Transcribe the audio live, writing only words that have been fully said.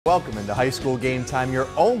Welcome into High School Game Time, your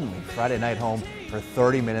only Friday night home for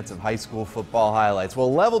 30 minutes of high school football highlights.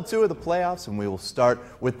 Well, level 2 of the playoffs, and we will start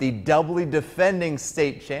with the doubly defending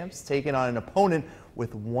state champs taking on an opponent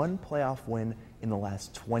with one playoff win in the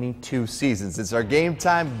last 22 seasons. It's our game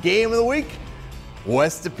time game of the week.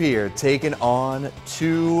 West De Pere taking on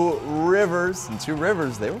Two Rivers. And Two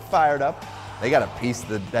Rivers, they were fired up. They got a piece of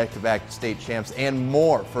the back-to-back state champs and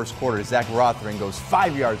more. First quarter, Zach Rothering goes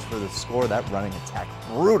 5 yards for the score. That running attack,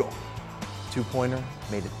 brutal. Two-pointer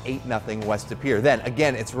made it 8-0 West De Pere. Then,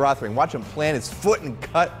 again, it's Rothering. Watch him plant his foot and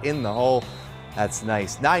cut in the hole. That's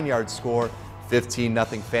nice. 9-yard score,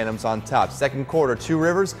 15-0 Phantoms on top. Second quarter, Two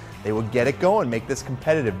Rivers, they will get it going, make this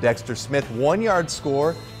competitive. Dexter Smith, 1-yard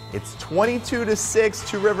score. It's 22-6.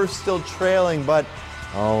 Two Rivers still trailing, but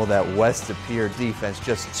oh, that West De Pere defense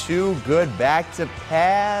just too good back to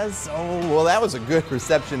pass. Oh, well, that was a good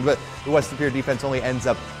reception, but the West De Pere defense only ends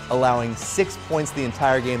up allowing 6 points the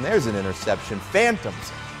entire game. There's an interception.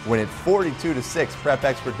 Phantoms win it 42-6. Prep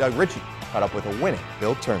expert Doug Ritchie caught up with a winning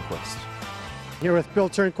Bill Turnquist. Here with Bill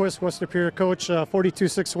Turnquist, West De Pere coach,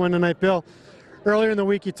 42-6 win tonight. Bill, earlier in the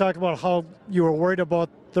week you talked about how you were worried about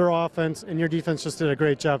their offense, and your defense just did a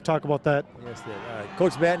great job. Talk about that. Yes, they did.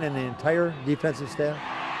 Coach Batten and the entire defensive staff,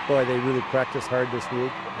 boy, they really practiced hard this week,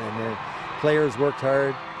 and their players worked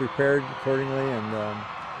hard, prepared accordingly, and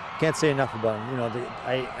can't say enough about them. You know,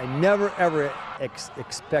 I never ever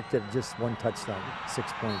expected just one touchdown,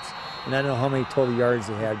 6 points, and I don't know how many total yards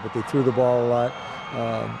they had, but they threw the ball a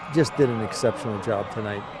lot. Just did an exceptional job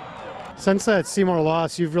tonight. Since that Seymour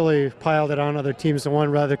loss, you've really piled it on other teams and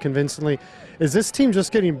won rather convincingly. Is this team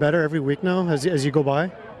just getting better every week now as you go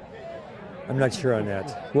by? I'm not sure on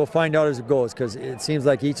that. We'll find out as it goes, because it seems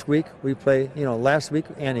like each week we play, you know, last week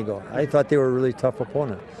Antigo. I thought they were a really tough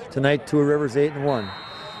opponent. Tonight, Two Rivers 8-1.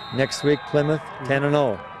 Next week, Plymouth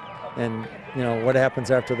 10-0. And, you know, what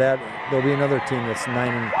happens after that, there'll be another team that's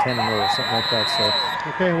 9-10-0 or something like that.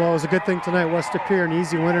 So. Okay, well, it was a good thing tonight. West De Pere, an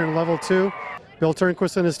easy winner in level 2. Bill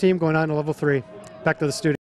Turnquist and his team going on to level 3. Back to the studio.